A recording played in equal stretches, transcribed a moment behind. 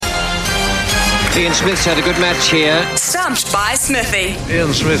Ian Smith's had a good match here. Stumped by Smithy.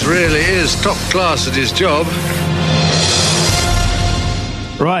 Ian Smith really is top class at his job.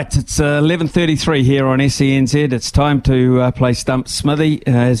 Right, it's 11:33 here on SENZ. It's time to play Stumped Smithy.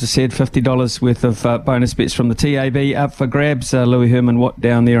 As I said, $50 worth of bonus bets from the TAB up for grabs. Louis Herman-Watt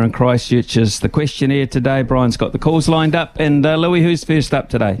down there in Christchurch is the questionnaire today. Brian's got the calls lined up. And Louis, who's first up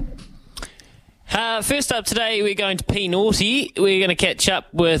today? First up today, we're going to P Naughty. We're going to catch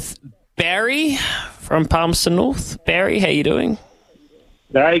up with Barry from Palmerston North. Barry, how you doing?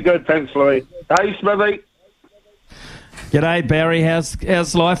 Hey, good, thanks, Louis. Hey, Smithy. G'day, Barry.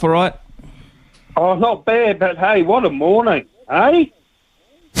 How's life, all right? Oh, not bad, but hey, what a morning, eh?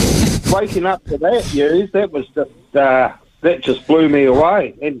 Waking up to that news, that was just that just blew me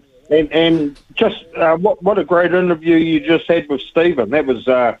away. And just what a great interview you just had with Stephen. That was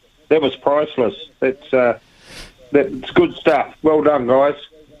priceless. That's good stuff. Well done, guys.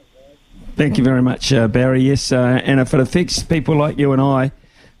 Thank you very much, Barry. Yes, and if it affects people like you and I,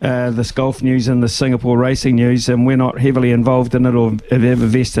 this golf news and the Singapore racing news, and we're not heavily involved in it or have ever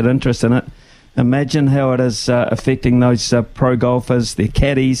vested interest in it, imagine how it is affecting those pro golfers, their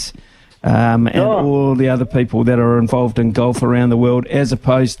caddies, and all the other people that are involved in golf around the world, as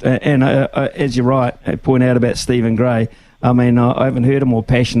opposed, and as you're right, point out about Stephen Gray. I mean, I haven't heard a more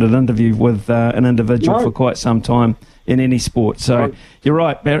passionate interview with an individual for quite some time in any sport. So you're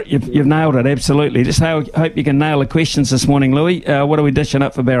right, Barry, you've nailed it, absolutely. Just hope you can nail the questions this morning, Louis. What are we dishing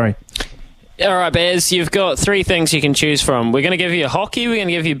up for Barry? All right, Baz, you've got three things you can choose from. We're going to give you hockey, we're going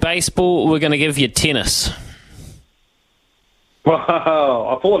to give you baseball, we're going to give you tennis.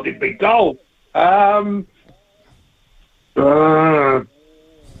 Wow, I thought it'd be golf. Let's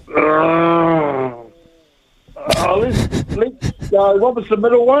go. What was the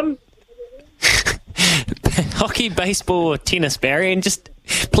middle one? Hockey, baseball, or tennis, Barry, and just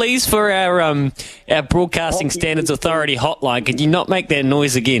please, for our Broadcasting Standards Authority hotline, could you not make that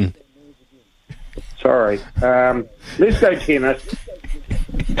noise again? Sorry. Let's go tennis.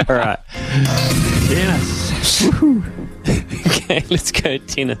 All right. Tennis. Okay, let's go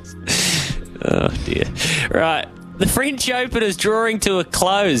tennis. Oh dear. Right, the French Open is drawing to a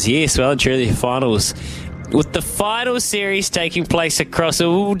close. Yes, well and truly finals, with the final series taking place across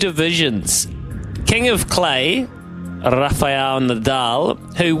all divisions. King of Clay, Rafael Nadal,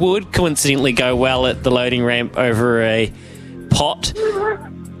 who would coincidentally go well at the loading ramp over a pot,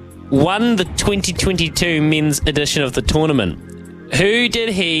 won the 2022 men's edition of the tournament. Who did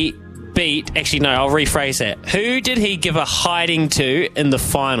he beat? Actually, no, I'll rephrase that. Who did he give a hiding to in the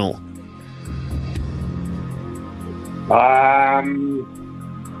final?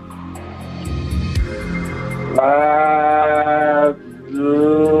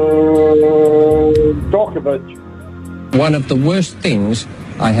 Djokovic. One of the worst things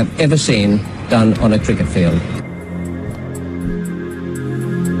I have ever seen done on a cricket field.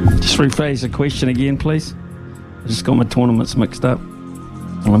 Just rephrase the question again, please. I just got my tournaments mixed up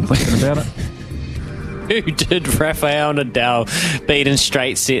while I'm thinking about it. Who did Rafael Nadal beat in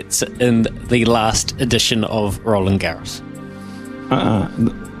straight sets in the last edition of Roland Garros?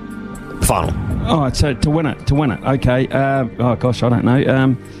 Final. Oh, so to win it. Okay. Oh, gosh, I don't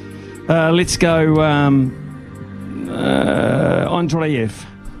know. Let's go Andreev.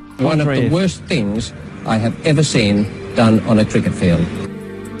 One of the worst things I have ever seen done on a cricket field.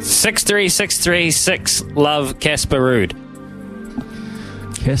 63636, love Casper Ruud.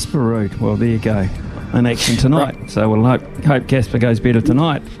 Casper Ruud. Well, there you go. In action tonight. Right. So we'll hope Casper goes better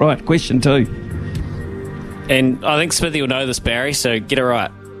tonight. Right, question 2. And I think Smithy will know this, Barry, so get it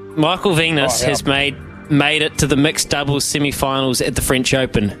right. Michael Venus has made it to the mixed doubles semi-finals at the French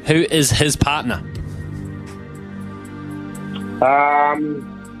Open. Who is his partner? I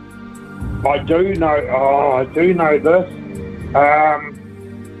do know this.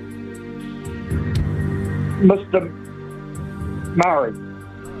 Mr. Murray.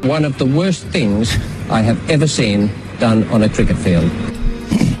 One of the worst things I have ever seen done on a cricket field.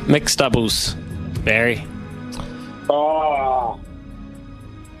 Mixed doubles, Barry. Oh.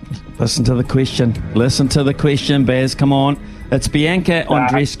 Listen to the question, Baz, come on. It's Bianca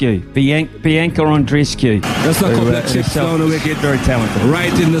Andreescu. Bianca Andreescu. That's a couple of chips down the wicket. Very talented.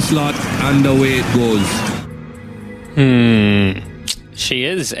 Right in the slot, and away it goes. She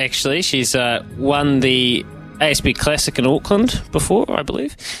is, actually. She's won the ASB Classic in Auckland before, I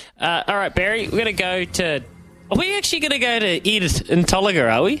believe. All right, Barry, we're going to go to... Are we actually going to go to Ed in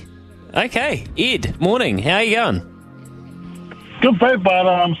Tolaga, are we? Okay. Ed, morning. How are you going? Good, mate, but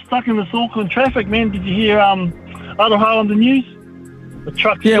I'm stuck in this Auckland traffic, man. Did you hear Aroha on the news? The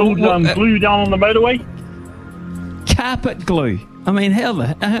truck spilled glue down on the motorway. Carpet glue. I mean, how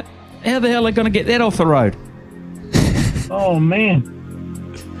the... How the hell are they going to get that off the road? Oh, man.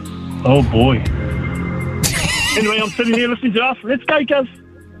 Oh, boy. Anyway, I'm sitting here listening to us. Let's go, cuz.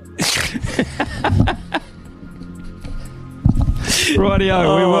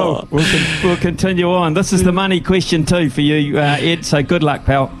 Rightio, we will. We'll continue on. This is the money question too for you, Ed, so good luck,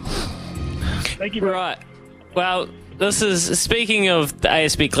 pal. Thank you, bro. Right. Well, this is, speaking of the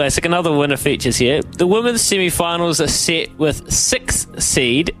ASB Classic, another winner features here. The women's semi-finals are set with 6th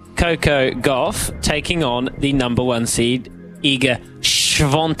seed Coco Gauff taking on the number 1 seed Iga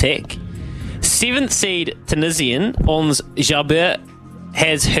Swiatek. 7th seed Tunisian Ons Jabeur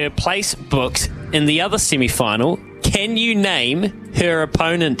has her place booked in the other semi-final. Can you name her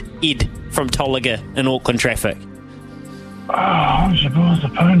opponent, Ed, from Tolaga in Auckland Traffic? Oh, Jabeur's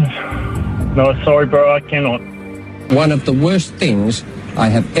opponent. No, sorry, bro, I cannot. One of the worst things I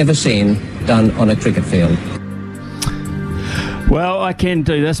have ever seen done on a cricket field. Well, I can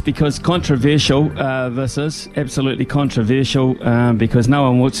do this because controversial. This is absolutely controversial because no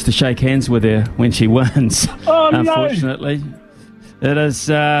one wants to shake hands with her when she wins. Oh, unfortunately. No. It is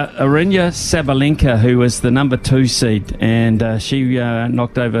Aryna Sabalenka, who was the number 2 seed, and she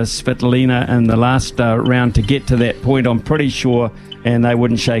knocked over Svitolina in the last round to get to that point, I'm pretty sure, and they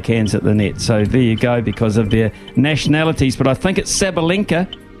wouldn't shake hands at the net. So there you go, because of their nationalities. But I think it's Sabalenka.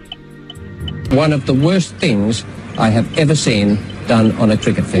 One of the worst things I have ever seen done on a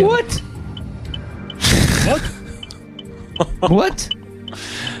cricket field. What? What?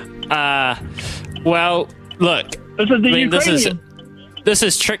 Well, look. This is This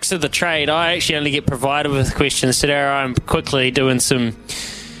is tricks of the trade. I actually only get provided with questions today. I'm quickly doing some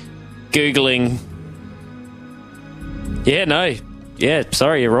Googling. Yeah,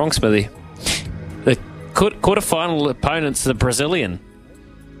 sorry, you're wrong, Smithy. The quarterfinal opponent's the Brazilian,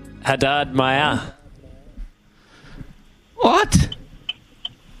 Haddad Maia. What?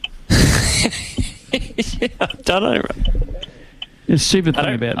 Yeah, I don't know. The stupid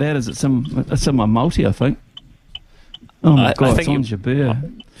thing about that is it's in my multi, I think. Oh my God, it's on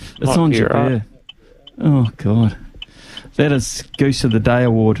Jabeur. It's on Jabeur. Right. Oh God. That is Goose of the Day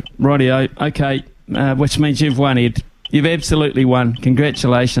award. Rightio. Okay, which means you've won, Ed. You've absolutely won.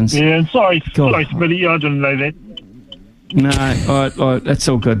 Congratulations. Yeah, sorry, Smithy, I didn't know that. No, that's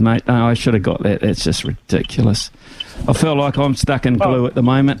all good, mate. No, I should have got that. That's just ridiculous. I feel like I'm stuck in glue at the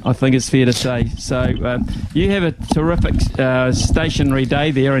moment, I think it's fair to say. So you have a terrific stationary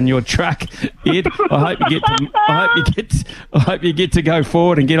day there in your truck, Ed. I hope you get to go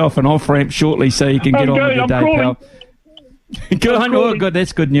forward and get off an off ramp shortly so you can get on with your day, pal. Good on you. Oh, good.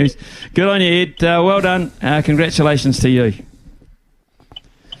 That's good news. Good on you, Ed. Well done. Congratulations to you.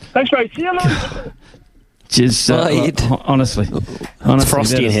 Thanks, mate. See you later. Cheers. Honestly, it's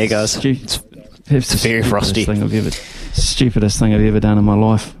frosty in here, guys. It's very frosty. Stupidest thing I've ever done in my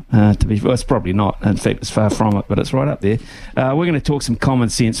life. It's probably not. In fact, it's far from it, but it's right up there. We're going to talk some common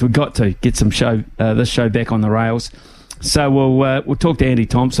sense. We've got to get some this show back on the rails. So we'll talk to Andy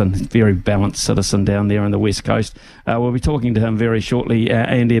Thompson, very balanced citizen down there on the West Coast. We'll be talking to him very shortly,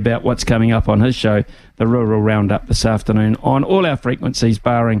 Andy, about what's coming up on his show, the Rural Roundup, this afternoon on all our frequencies,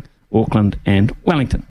 barring Auckland and Wellington.